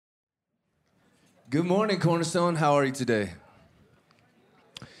Good morning, Cornerstone. How are you today?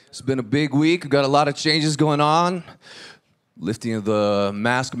 It's been a big week. We've got a lot of changes going on. Lifting of the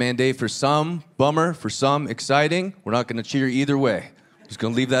mask mandate for some, bummer. For some, exciting. We're not going to cheer either way. Just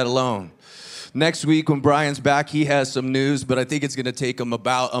going to leave that alone. Next week, when Brian's back, he has some news, but I think it's going to take him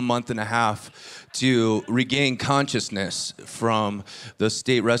about a month and a half to regain consciousness from the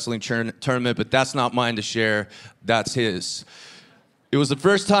state wrestling tournament, but that's not mine to share. That's his. It was the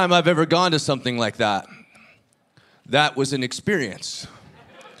first time I've ever gone to something like that. That was an experience.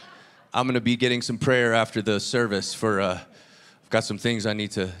 I'm going to be getting some prayer after the service for, I've got some things I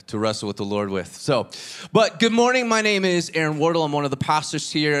need to wrestle with the Lord with. But good morning. My name is Aaron Wardle. I'm one of the pastors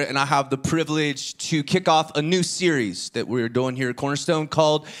here, and I have the privilege to kick off a new series that we're doing here at Cornerstone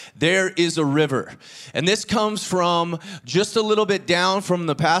called There is a River. And this comes from just a little bit down from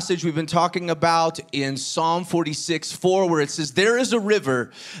the passage we've been talking about in Psalm 46:4, where it says, "There is a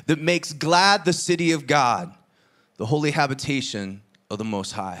river that makes glad the city of God, the holy habitation of the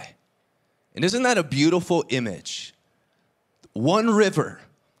Most High." And isn't that a beautiful image? One river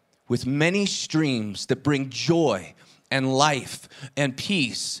with many streams that bring joy and life and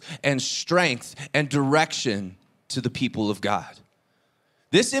peace and strength and direction to the people of God.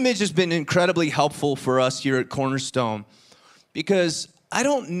 This image has been incredibly helpful for us here at Cornerstone because I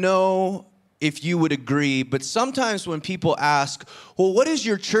don't know if you would agree, but sometimes when people ask, well, what is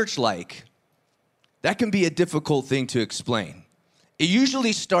your church like? That can be a difficult thing to explain. It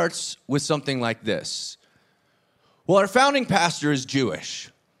usually starts with something like this. Well, our founding pastor is Jewish.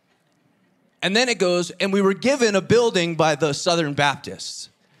 And then it goes, and we were given a building by the Southern Baptists.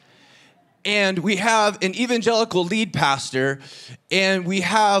 And we have an evangelical lead pastor, and we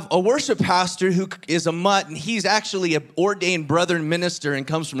have a worship pastor who is a mutt, and he's actually an ordained brethren minister and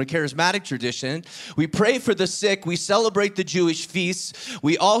comes from a charismatic tradition. We pray for the sick. We celebrate the Jewish feasts.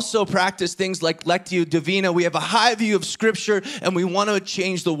 We also practice things like Lectio Divina. We have a high view of Scripture, and we want to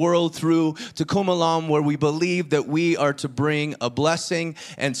change the world through Tikkun Olam, where we believe that we are to bring a blessing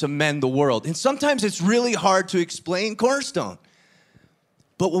and to mend the world. And sometimes it's really hard to explain Cornerstone.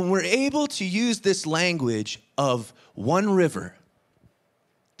 But when we're able to use this language of one river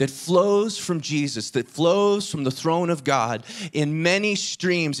that flows from Jesus, that flows from the throne of God in many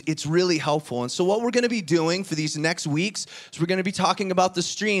streams, it's really helpful. And so what we're going to be doing for these next weeks is we're going to be talking about the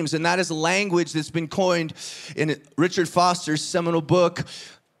streams, and that is a language that's been coined in Richard Foster's seminal book,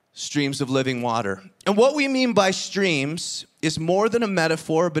 Streams of Living Water. And what we mean by streams is more than a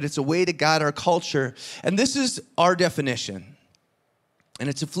metaphor, but it's a way to guide our culture. And this is our definition. And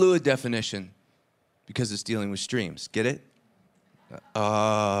it's a fluid definition because it's dealing with streams. Get it?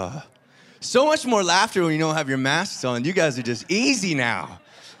 So much more laughter when you don't have your masks on. You guys are just easy now.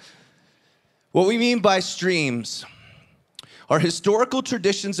 What we mean by streams are historical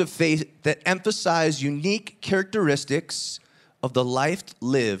traditions of faith that emphasize unique characteristics of the life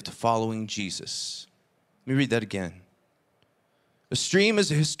lived following Jesus. Let me read that again. A stream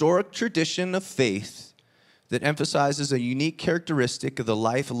is a historic tradition of faith that emphasizes a unique characteristic of the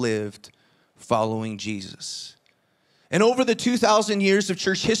life lived following Jesus. And over the 2,000 years of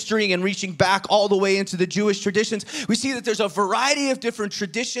church history and reaching back all the way into the Jewish traditions, we see that there's a variety of different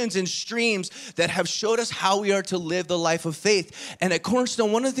traditions and streams that have showed us how we are to live the life of faith. And at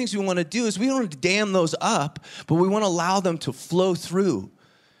Cornerstone, one of the things we want to do is we don't want to dam those up, but we want to allow them to flow through,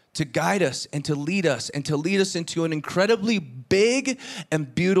 to guide us and to lead us into an incredibly big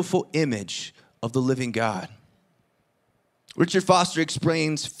and beautiful image of the living God. Richard Foster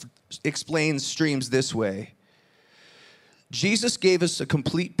explains streams this way. Jesus gave us a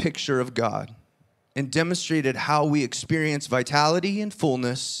complete picture of God and demonstrated how we experience vitality and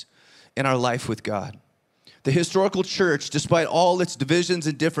fullness in our life with God. The historical church, despite all its divisions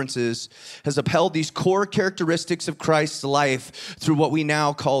and differences, has upheld these core characteristics of Christ's life through what we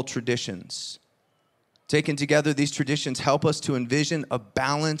now call traditions. Taken together, these traditions help us to envision a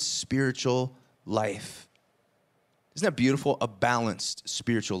balanced spiritual life. Isn't that beautiful? A balanced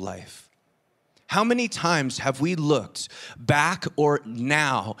spiritual life. How many times have we looked back or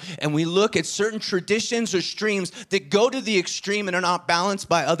now and we look at certain traditions or streams that go to the extreme and are not balanced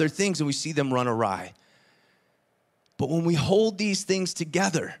by other things and we see them run awry? But when we hold these things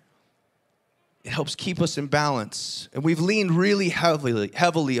together, it helps keep us in balance. And we've leaned really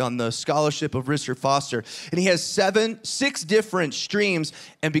heavily on the scholarship of Richard Foster. And he has 6 different streams.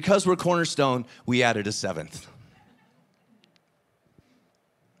 And because we're Cornerstone, we added a 7th.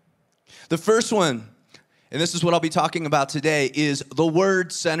 The first one, and this is what I'll be talking about today, is the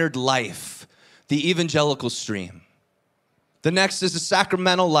word-centered life, the evangelical stream. The next is the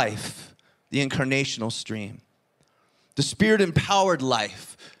sacramental life, the incarnational stream. The spirit-empowered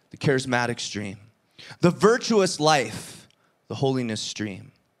life, the charismatic stream. The virtuous life, the holiness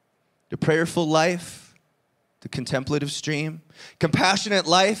stream. The prayerful life, the contemplative stream. Compassionate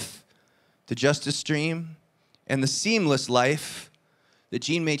life, the justice stream. And the seamless life that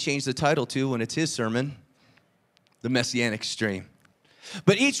Gene may change the title to when it's his sermon, the messianic stream.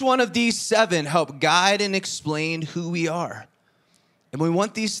 But each one of these 7 help guide and explain who we are. And we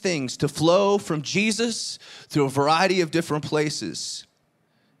want these things to flow from Jesus through a variety of different places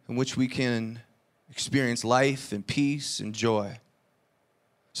in which we can experience life and peace and joy.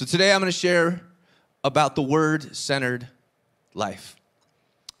 So today I'm going to share about the word-centered life.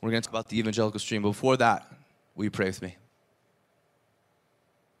 We're going to talk about the evangelical stream. But before that, will you pray with me?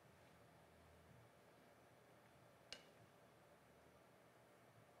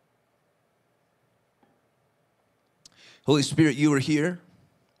 Holy Spirit, you are here,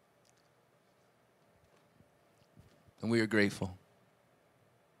 and we are grateful.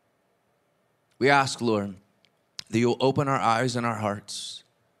 We ask, Lord, that you'll open our eyes and our hearts,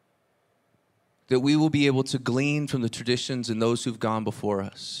 that we will be able to glean from the traditions and those who've gone before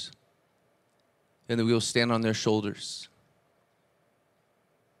us, and that we will stand on their shoulders,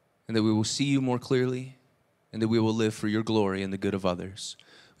 and that we will see you more clearly, and that we will live for your glory and the good of others.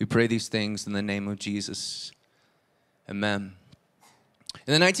 We pray these things in the name of Jesus. Amen.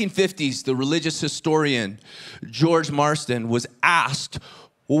 In the 1950s, the religious historian George Marsden was asked,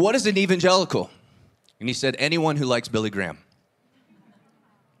 well, what is an evangelical? And he said, anyone who likes Billy Graham.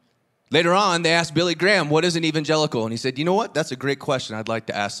 Later on, they asked Billy Graham, what is an evangelical? And he said, you know what? That's a great question. I'd like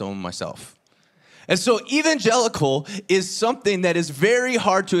to ask someone myself. And so evangelical is something that is very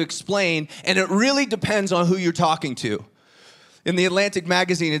hard to explain, and it really depends on who you're talking to. In the Atlantic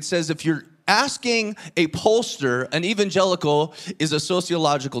magazine, it says if you're asking a pollster, an evangelical is a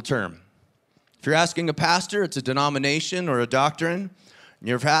sociological term. If you're asking a pastor, it's a denomination or a doctrine. And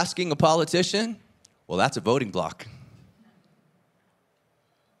you're asking a politician, well, that's a voting bloc.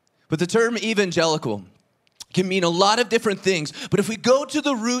 But the term evangelical can mean a lot of different things. But if we go to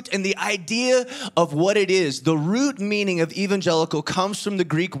the root and the idea of what it is, the root meaning of evangelical comes from the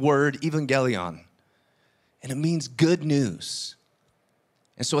Greek word evangelion. And it means good news.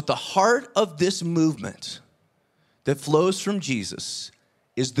 And so at the heart of this movement that flows from Jesus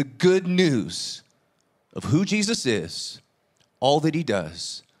is the good news of who Jesus is, all that he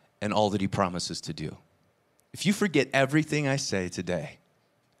does, and all that he promises to do. If you forget everything I say today,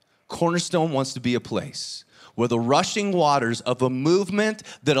 Cornerstone wants to be a place where the rushing waters of a movement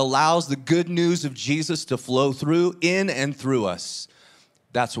that allows the good news of Jesus to flow through, in and through us,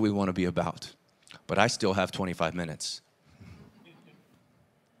 that's what we want to be about. But I still have 25 minutes.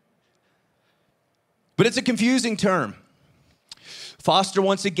 But it's a confusing term. Foster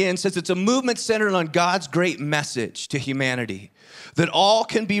once again says it's a movement centered on God's great message to humanity, that all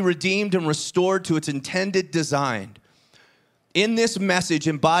can be redeemed and restored to its intended design. In this message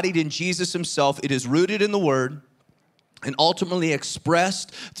embodied in Jesus himself, it is rooted in the Word and ultimately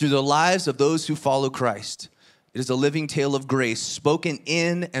expressed through the lives of those who follow Christ. It is a living tale of grace spoken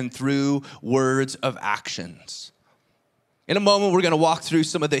in and through words of actions. In a moment, we're going to walk through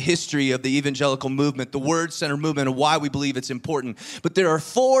some of the history of the evangelical movement, the word-centered movement, and why we believe it's important. But there are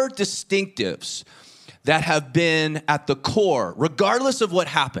 4 distinctives that have been at the core, regardless of what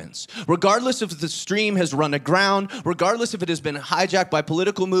happens, regardless if the stream has run aground, regardless if it has been hijacked by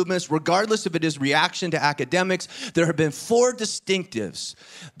political movements, regardless if it is reaction to academics, there have been 4 distinctives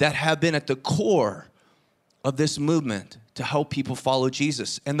that have been at the core of this movement to help people follow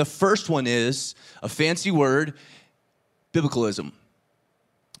Jesus. And the first one is a fancy word, biblicalism.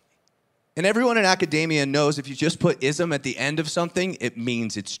 And everyone in academia knows if you just put ism at the end of something, it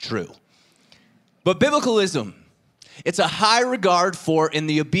means it's true. But biblicalism, it's a high regard for and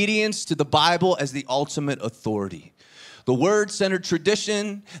the obedience to the Bible as the ultimate authority. The word-centered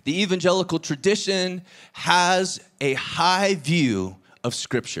tradition, the evangelical tradition, has a high view of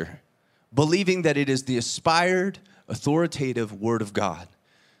Scripture, believing that it is the inspired, authoritative Word of God,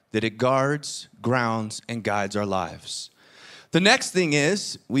 that it guards, grounds, and guides our lives. The next thing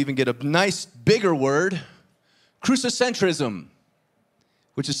is, we even get a nice bigger word, crucicentrism,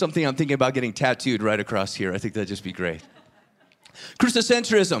 which is something I'm thinking about getting tattooed right across here. I think that'd just be great.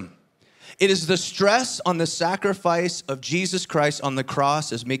 Crucicentrism. It is the stress on the sacrifice of Jesus Christ on the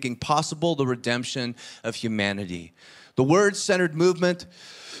cross as making possible the redemption of humanity. The word-centered movement,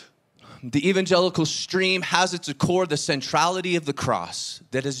 the evangelical stream, has at its core the centrality of the cross.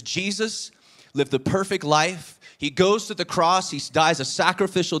 That as Jesus lived the perfect life, he goes to the cross, he dies a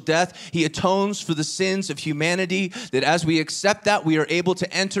sacrificial death, he atones for the sins of humanity, that as we accept that, we are able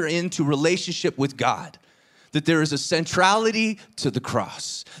to enter into relationship with God. that there is a centrality to the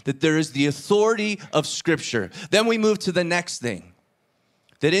cross, that there is the authority of Scripture. Then we move to the next thing,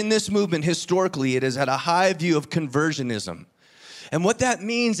 that in this movement, historically, it has had a high view of conversionism. And what that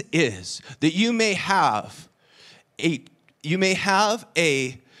means is that you may have a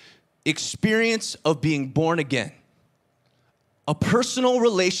experience of being born again, a personal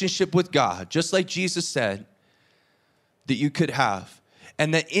relationship with God, just like Jesus said that you could have.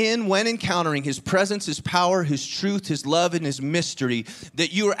 And that when encountering his presence, his power, his truth, his love, and his mystery,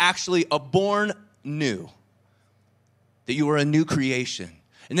 that you are actually born new, that you are a new creation.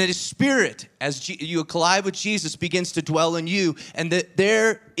 And that his spirit, as you collide with Jesus, begins to dwell in you, and that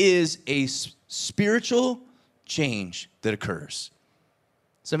there is a spiritual change that occurs.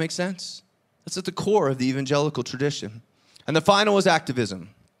 Does that make sense? That's at the core of the evangelical tradition. And the final is activism.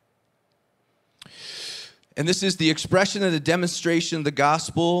 And this is the expression and the demonstration of the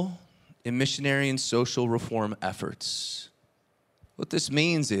gospel in missionary and social reform efforts. What this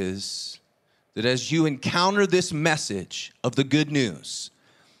means is that as you encounter this message of the good news,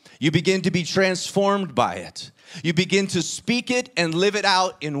 you begin to be transformed by it. You begin to speak it and live it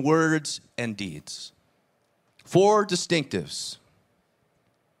out in words and deeds. 4 distinctives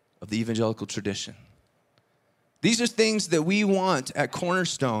of the evangelical tradition. These are things that we want at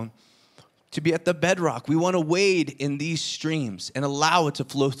Cornerstone to be at the bedrock. We want to wade in these streams and allow it to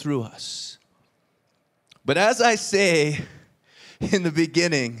flow through us. But as I say in the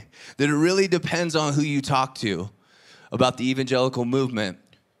beginning, that it really depends on who you talk to about the evangelical movement.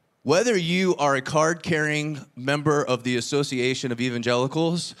 Whether you are a card-carrying member of the Association of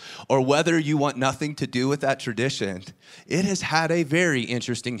Evangelicals or whether you want nothing to do with that tradition, it has had a very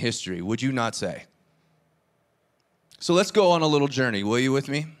interesting history, would you not say? So let's go on a little journey. Will you with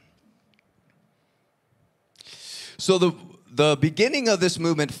me? So the beginning of this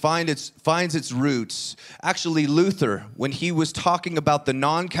movement finds its roots. Actually, Luther, when he was talking about the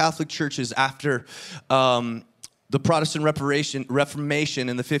non-Catholic churches after the Protestant Reformation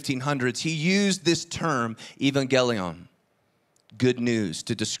in the 1500s, he used this term, evangelion, good news,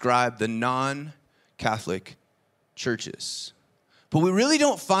 to describe the non-Catholic churches. But we really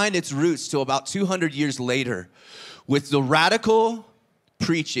don't find its roots till about 200 years later with the radical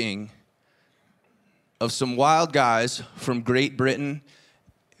preaching of some wild guys from Great Britain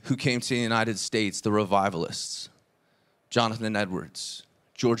who came to the United States, the revivalists. Jonathan Edwards,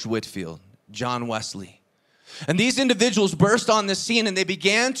 George Whitefield, John Wesley. And these individuals burst on the scene and they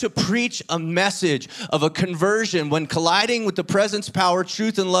began to preach a message of a conversion when colliding with the presence, power,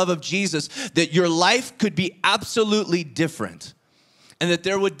 truth, and love of Jesus, that your life could be absolutely different. And that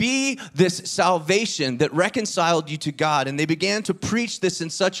there would be this salvation that reconciled you to God. And they began to preach this in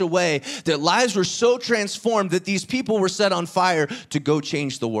such a way that lives were so transformed that these people were set on fire to go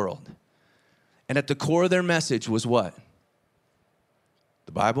change the world. And at the core of their message was what?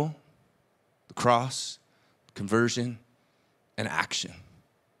 The Bible, the cross, conversion, and action.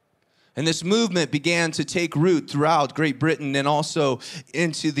 And this movement began to take root throughout Great Britain and also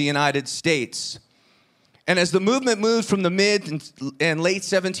into the United States. And as the movement moved from the mid and late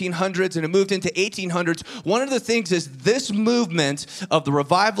 1700s and it moved into 1800s, one of the things is this movement of the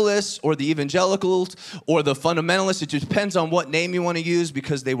revivalists or the evangelicals or the fundamentalists, it just depends on what name you want to use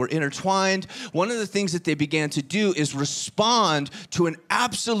because they were intertwined. One of the things that they began to do is respond to an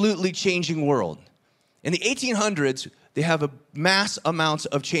absolutely changing world. In the 1800s, they have a mass amounts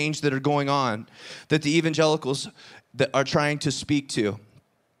of change that are going on that the evangelicals that are trying to speak to.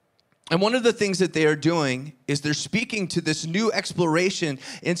 And one of the things that they are doing is they're speaking to this new exploration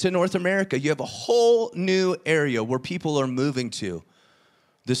into North America. You have a whole new area where people are moving to,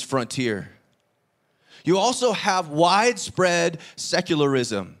 this frontier. You also have widespread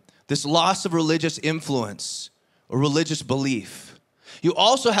secularism, this loss of religious influence or religious belief. You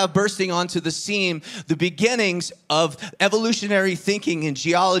also have bursting onto the scene the beginnings of evolutionary thinking in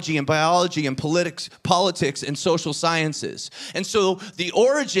geology and biology and politics and social sciences. And so the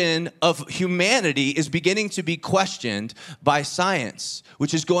origin of humanity is beginning to be questioned by science,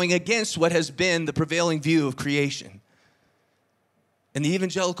 which is going against what has been the prevailing view of creation. And the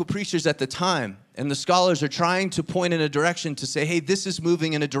evangelical preachers at the time and the scholars are trying to point in a direction to say, hey, this is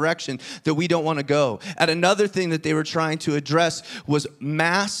moving in a direction that we don't want to go. And another thing that they were trying to address was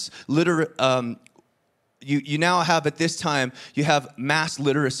mass literacy. You now have at this time, you have mass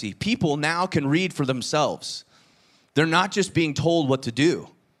literacy. People now can read for themselves. They're not just being told what to do.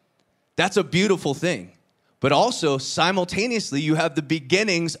 That's a beautiful thing. But also, simultaneously, you have the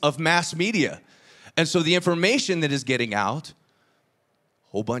beginnings of mass media. And so the information that is getting out,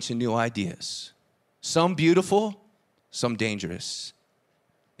 whole bunch of new ideas. Some beautiful, some dangerous.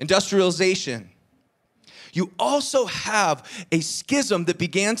 Industrialization. you also have a schism that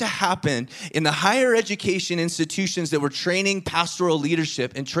began to happen in the higher education institutions that were training pastoral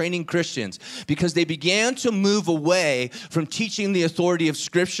leadership and training Christians, because they began to move away from teaching the authority of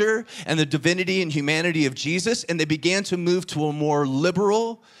Scripture and the divinity and humanity of Jesus, and they began to move to a more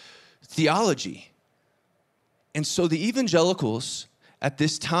liberal theology. And so the evangelicals at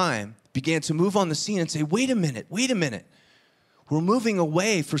this time began to move on the scene and say, wait a minute. We're moving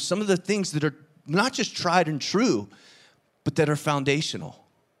away for some of the things that are not just tried and true, but that are foundational.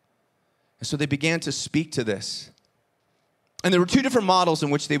 And so they began to speak to this. And there were two different models in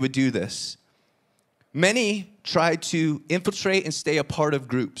which they would do this. Many tried to infiltrate and stay a part of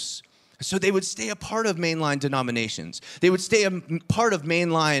groups. So they would stay a part of mainline denominations. They would stay a part of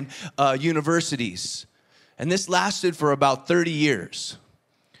mainline universities. And this lasted for about 30 years.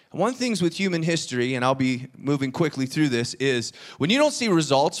 One of the things with human history, and I'll be moving quickly through this, is when you don't see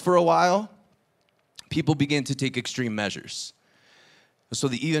results for a while, people begin to take extreme measures. So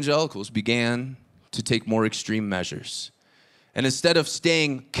the evangelicals began to take more extreme measures. And instead of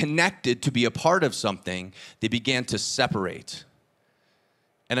staying connected to be a part of something, they began to separate.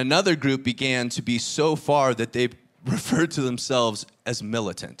 And another group began to be so far that they referred to themselves as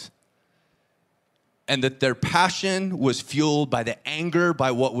militant. And that their passion was fueled by the anger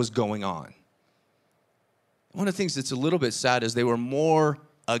by what was going on. One of the things that's a little bit sad is they were more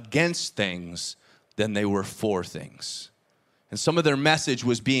against things than they were for things. And some of their message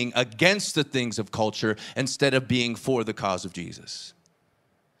was being against the things of culture instead of being for the cause of Jesus.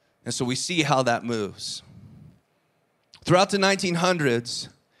 And so we see how that moves. Throughout the 1900s,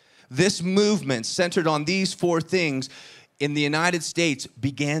 this movement centered on these four things in the United States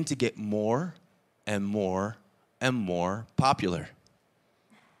began to get more and more and more popular.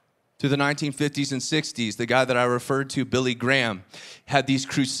 Through the 1950s and 60s, the guy that I referred to, Billy Graham, had these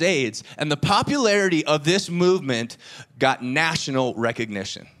crusades, and the popularity of this movement got national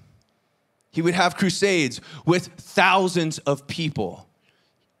recognition. He would have crusades with thousands of people.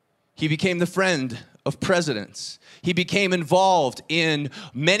 He became the friend of presidents. He became involved in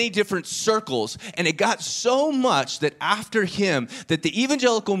many different circles, and it got so much that after him, that the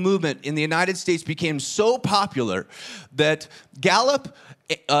evangelical movement in the United States became so popular that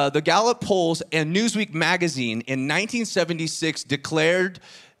the Gallup polls and Newsweek magazine in 1976 declared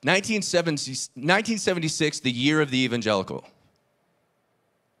 1976 the year of the evangelical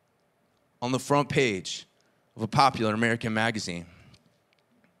on the front page of a popular American magazine.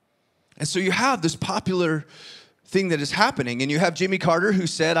 And so you have this popular thing that is happening, and you have Jimmy Carter, who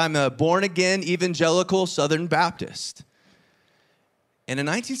said, I'm a born-again evangelical Southern Baptist. And in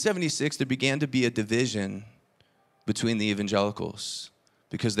 1976, there began to be a division between the evangelicals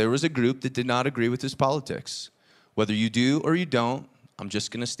because there was a group that did not agree with his politics. Whether you do or you don't, I'm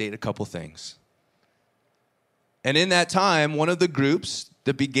just going to state a couple things. And in that time, one of the groups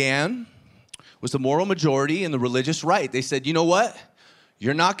that began was the moral majority and the religious right. They said, you know what?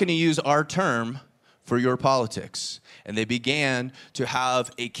 You're not going to use our term for your politics. And they began to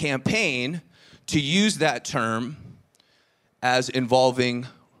have a campaign to use that term as involving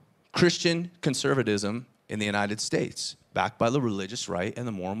Christian conservatism in the United States, backed by the religious right and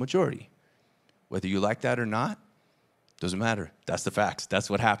the moral majority. Whether you like that or not, doesn't matter. That's the facts. That's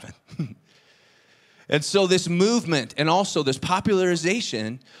what happened. And so this movement and also this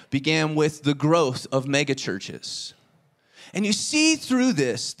popularization began with the growth of megachurches. And you see through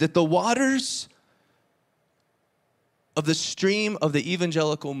this that the waters of the stream of the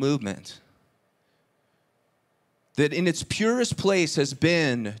evangelical movement, that in its purest place has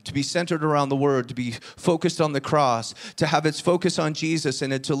been to be centered around the Word, to be focused on the cross, to have its focus on Jesus,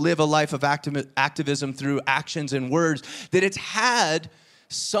 and to live a life of activism through actions and words, that it's had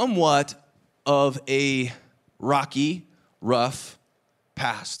somewhat of a rocky, rough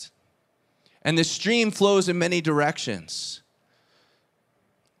past. And the stream flows in many directions.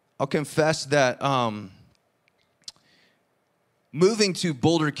 I'll confess that moving to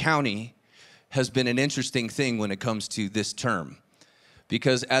Boulder County has been an interesting thing when it comes to this term.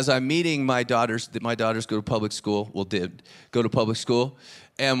 Because as I'm meeting my daughters go to public school, did go to public school,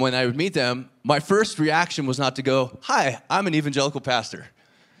 and when I would meet them, my first reaction was not to go, hi, I'm an evangelical pastor.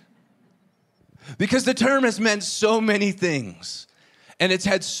 Because the term has meant so many things, and it's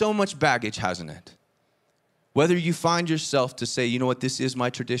had so much baggage, hasn't it? Whether you find yourself to say, you know what, this is my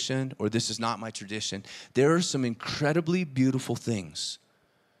tradition, or this is not my tradition, there are some incredibly beautiful things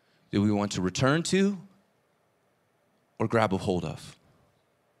that we want to return to or grab a hold of.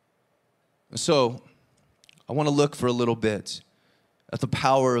 So I want to look for a little bit at the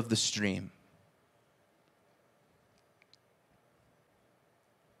power of the stream.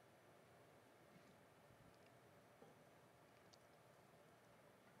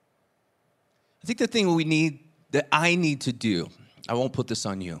 I think the thing that I need to do, I won't put this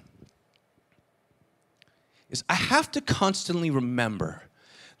on you, is I have to constantly remember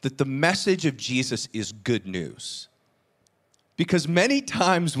that the message of Jesus is good news. Because many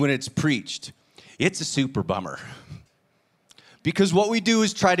times when it's preached, it's a super bummer. Because what we do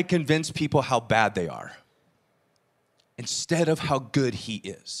is try to convince people how bad they are instead of how good he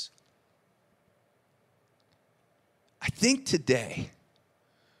is. I think today,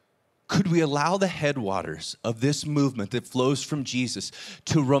 could we allow the headwaters of this movement that flows from Jesus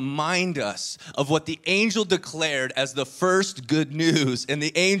to remind us of what the angel declared as the first good news? And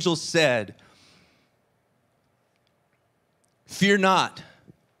the angel said, "Fear not,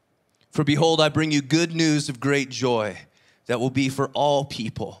 for behold, I bring you good news of great joy that will be for all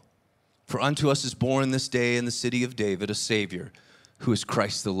people. For unto us is born this day in the city of David a Savior, who is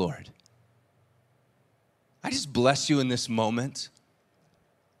Christ the Lord." I just bless you in this moment,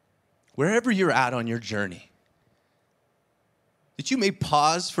 wherever you're at on your journey, that you may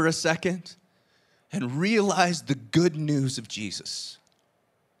pause for a second and realize the good news of Jesus.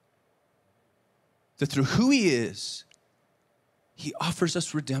 That through who he is, he offers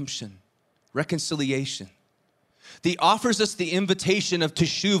us redemption, reconciliation. That he offers us the invitation of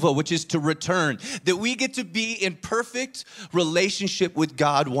teshuvah, which is to return. That we get to be in perfect relationship with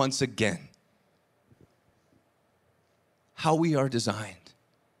God once again. How we are designed.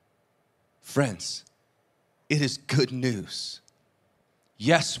 Friends, it is good news.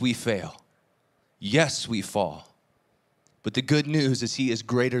 Yes, we fail. Yes, we fall. But the good news is he is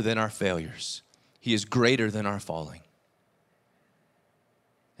greater than our failures. He is greater than our falling.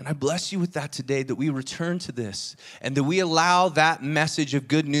 And I bless you with that today, that we return to this and that we allow that message of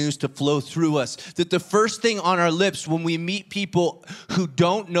good news to flow through us. That the first thing on our lips when we meet people who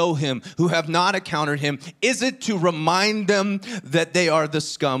don't know him, who have not encountered him, is it to remind them that they are the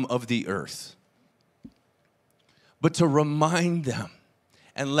scum of the earth. But to remind them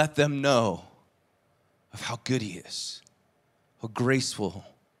and let them know of how good he is, how graceful,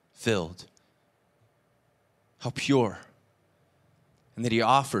 filled, how pure, and that he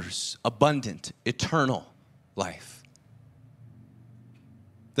offers abundant, eternal life.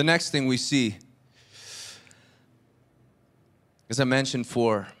 The next thing we see, as I mentioned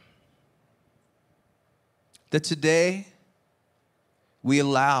before, that today we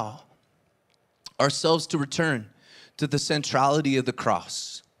allow ourselves to return to the centrality of the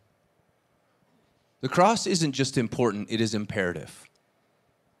cross. The cross isn't just important, it is imperative.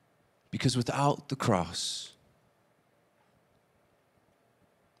 Because without the cross,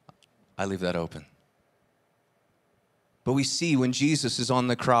 I leave that open. But we see when Jesus is on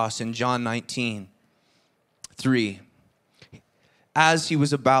the cross in John 19:3, as he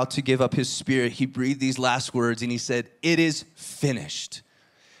was about to give up his spirit, he breathed these last words and he said, "It is finished."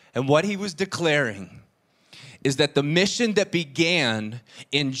 And what he was declaring is that the mission that began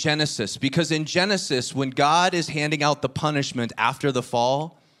in Genesis, because in Genesis, when God is handing out the punishment after the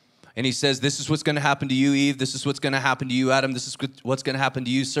fall, and he says, "This is what's going to happen to you, Eve. This is what's going to happen to you, Adam. This is what's going to happen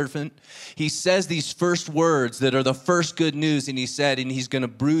to you, serpent." He says these first words that are the first good news, and he said, and he's going to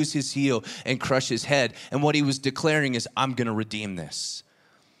bruise his heel and crush his head. And what he was declaring is, I'm going to redeem this.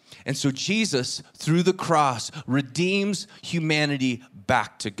 And so Jesus, through the cross, redeems humanity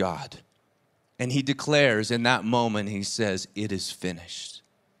back to God. And he declares in that moment, he says, "It is finished."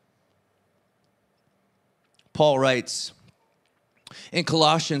 Paul writes in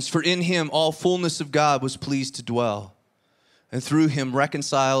Colossians, "For in him all fullness of God was pleased to dwell, and through him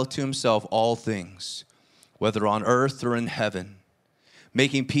reconcile to himself all things, whether on earth or in heaven,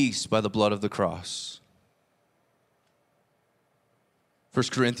 making peace by the blood of the cross."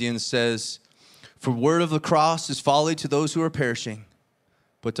 1 Corinthians says, "For word of the cross is folly to those who are perishing,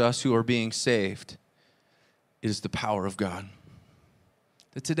 but to us who are being saved, it is the power of God."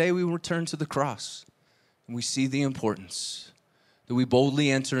 That today we return to the cross, and we see the importance that we boldly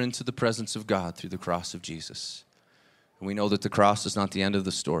enter into the presence of God through the cross of Jesus. And we know that the cross is not the end of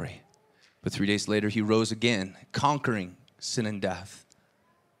the story. But 3 days later, he rose again, conquering sin and death.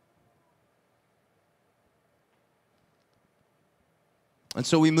 And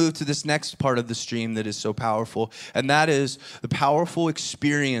so we move to this next part of the stream that is so powerful, and that is the powerful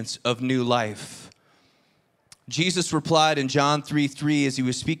experience of new life. Jesus replied in John 3:3 as he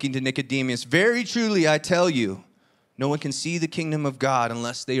was speaking to Nicodemus, "Very truly I tell you, no one can see the kingdom of God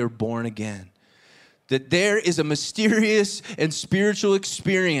unless they are born again." That there is a mysterious and spiritual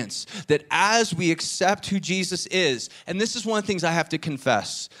experience that as we accept who Jesus is, and this is one of the things I have to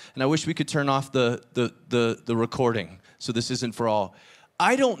confess, and I wish we could turn off the recording so this isn't for all.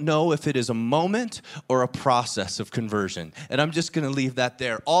 I don't know if it is a moment or a process of conversion. And I'm just going to leave that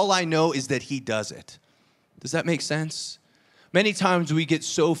there. All I know is that he does it. Does that make sense? Many times we get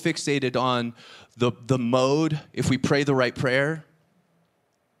so fixated on the mode, if we pray the right prayer.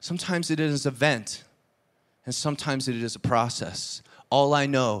 Sometimes it is an event, and sometimes it is a process. All I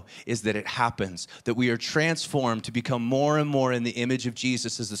know is that it happens, that we are transformed to become more and more in the image of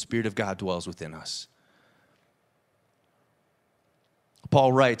Jesus as the Spirit of God dwells within us.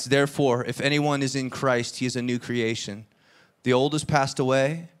 Paul writes, therefore, if anyone is in Christ, he is a new creation. The old has passed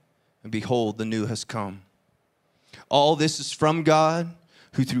away, and behold, the new has come. All this is from God,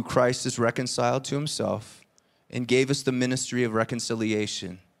 who through Christ is reconciled to himself and gave us the ministry of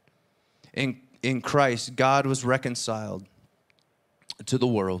reconciliation. In Christ, God was reconciled to the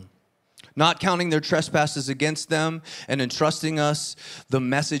world, not counting their trespasses against them and entrusting us the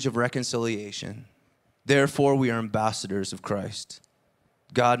message of reconciliation. Therefore, we are ambassadors of Christ,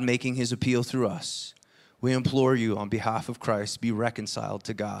 God making his appeal through us. We implore you on behalf of Christ, be reconciled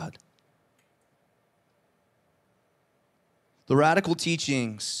to God. The radical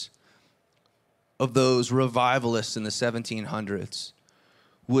teachings of those revivalists in the 1700s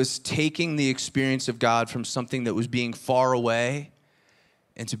was taking the experience of God from something that was being far away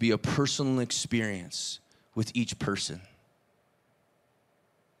and to be a personal experience with each person.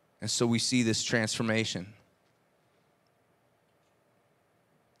 And so we see this transformation.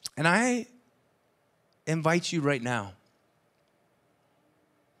 And I invite you right now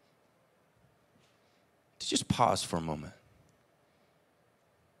to just pause for a moment.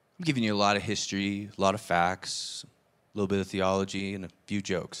 I'm giving you a lot of history, a lot of facts, a little bit of theology, and a few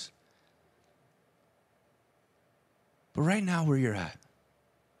jokes. But right now, where you're at,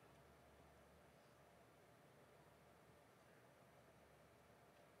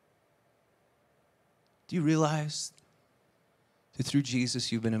 do you realize that through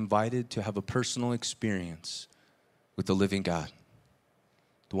Jesus, you've been invited to have a personal experience with the living God,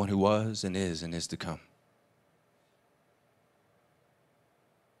 the one who was and is to come?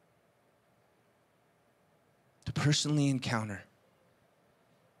 To personally encounter.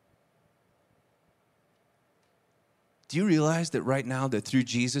 Do you realize that right now that through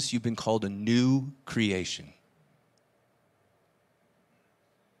Jesus you've been called a new creation?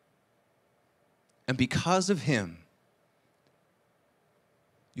 And because of him,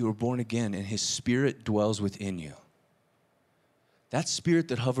 you were born again and his Spirit dwells within you. That Spirit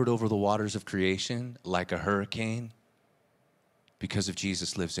that hovered over the waters of creation like a hurricane, because of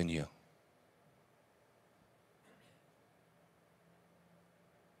Jesus lives in you.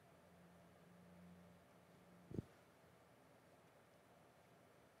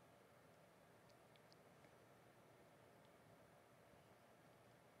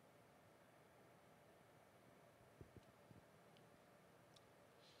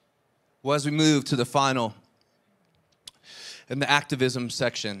 Well, as we move to the final and the activism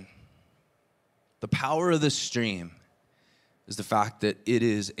section, the power of this stream is the fact that it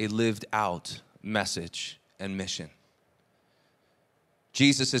is a lived out message and mission.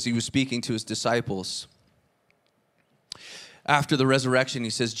 Jesus, as he was speaking to his disciples, after the resurrection,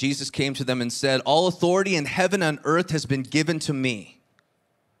 he says, Jesus came to them and said, all authority in heaven and earth has been given to me.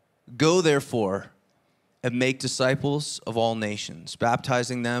 Go therefore and make disciples of all nations,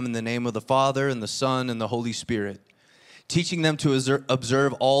 baptizing them in the name of the Father and the Son and the Holy Spirit, teaching them to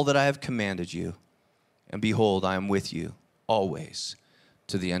observe all that I have commanded you. And behold, I am with you always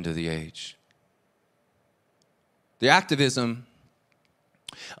to the end of the age. The activism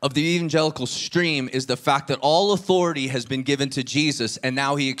of the evangelical stream is the fact that all authority has been given to Jesus, and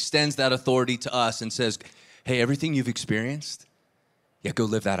now he extends that authority to us and says, hey, everything you've experienced, go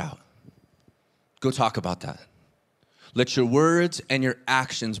live that out. Go talk about that. Let your words and your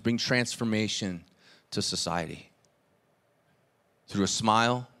actions bring transformation to society. Through a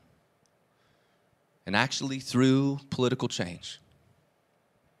smile, and actually through political change.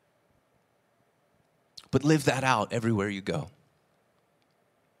 But live that out everywhere you go.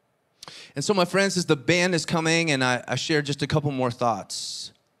 And so, my friends, as the band is coming, and I share just a couple more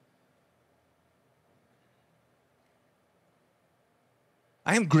thoughts.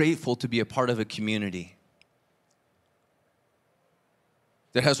 I am grateful to be a part of a community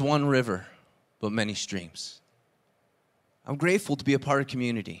that has one river, but many streams. I'm grateful to be a part of a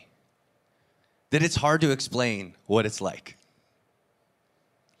community that it's hard to explain what it's like,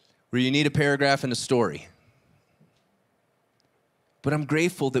 where you need a paragraph and a story. But I'm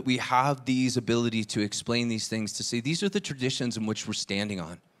grateful that we have these abilities to explain these things, to say these are the traditions in which we're standing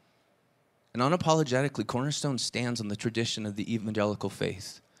on. And unapologetically, Cornerstone stands on the tradition of the evangelical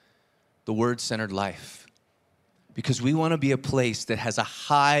faith, the word-centered life. because we want to be a place that has a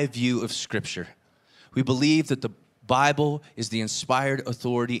high view of Scripture. We believe that the Bible is the inspired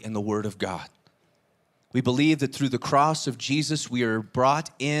authority and the Word of God. We believe that through the cross of Jesus, we are brought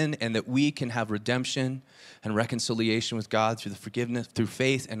in and that we can have redemption and reconciliation with God through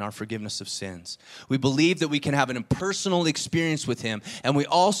faith and our forgiveness of sins. We believe that we can have an impersonal experience with Him, and we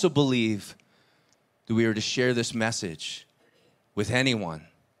also believe that we are to share this message with anyone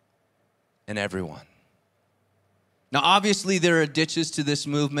and everyone. Now, obviously, there are ditches to this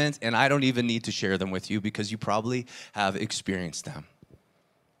movement, and I don't even need to share them with you because you probably have experienced them.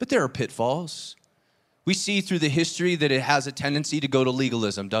 But there are pitfalls. We see through the history that it has a tendency to go to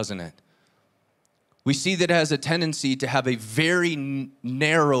legalism, doesn't it? We see that it has a tendency to have a very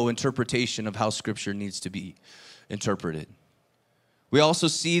narrow interpretation of how Scripture needs to be interpreted. We also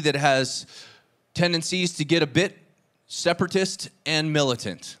see that it has tendencies to get a bit separatist and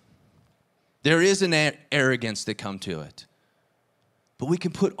militant. There is an arrogance that comes to it. But we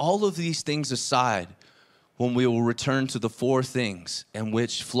can put all of these things aside when we will return to the four things and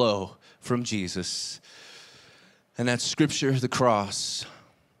which flow from Jesus. And that's Scripture, the cross,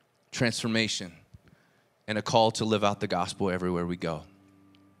 transformation, and a call to live out the gospel everywhere we go.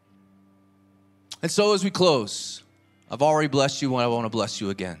 And so as we close, I've already blessed you and I want to bless you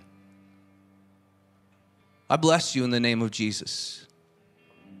again. I bless you in the name of Jesus.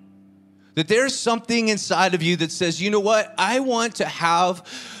 That there's something inside of you that says, you know what? I want to have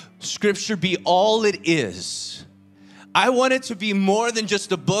Scripture be all it is. I want it to be more than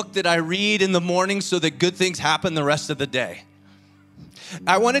just a book that I read in the morning so that good things happen the rest of the day.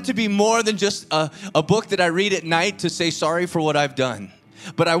 I want it to be more than just a book that I read at night to say sorry for what I've done.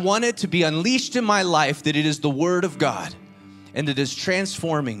 But I want it to be unleashed in my life that it is the Word of God and it is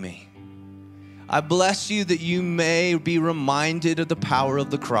transforming me. I bless you that you may be reminded of the power of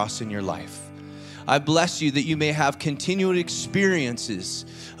the cross in your life. I bless you that you may have continued experiences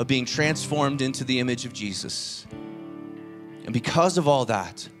of being transformed into the image of Jesus. And because of all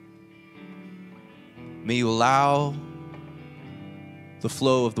that, may you allow the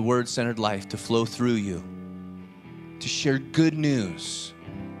flow of the Word-centered life to flow through you, to share good news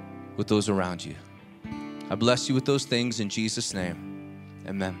with those around you. I bless you with those things in Jesus' name.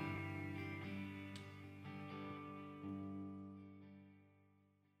 Amen.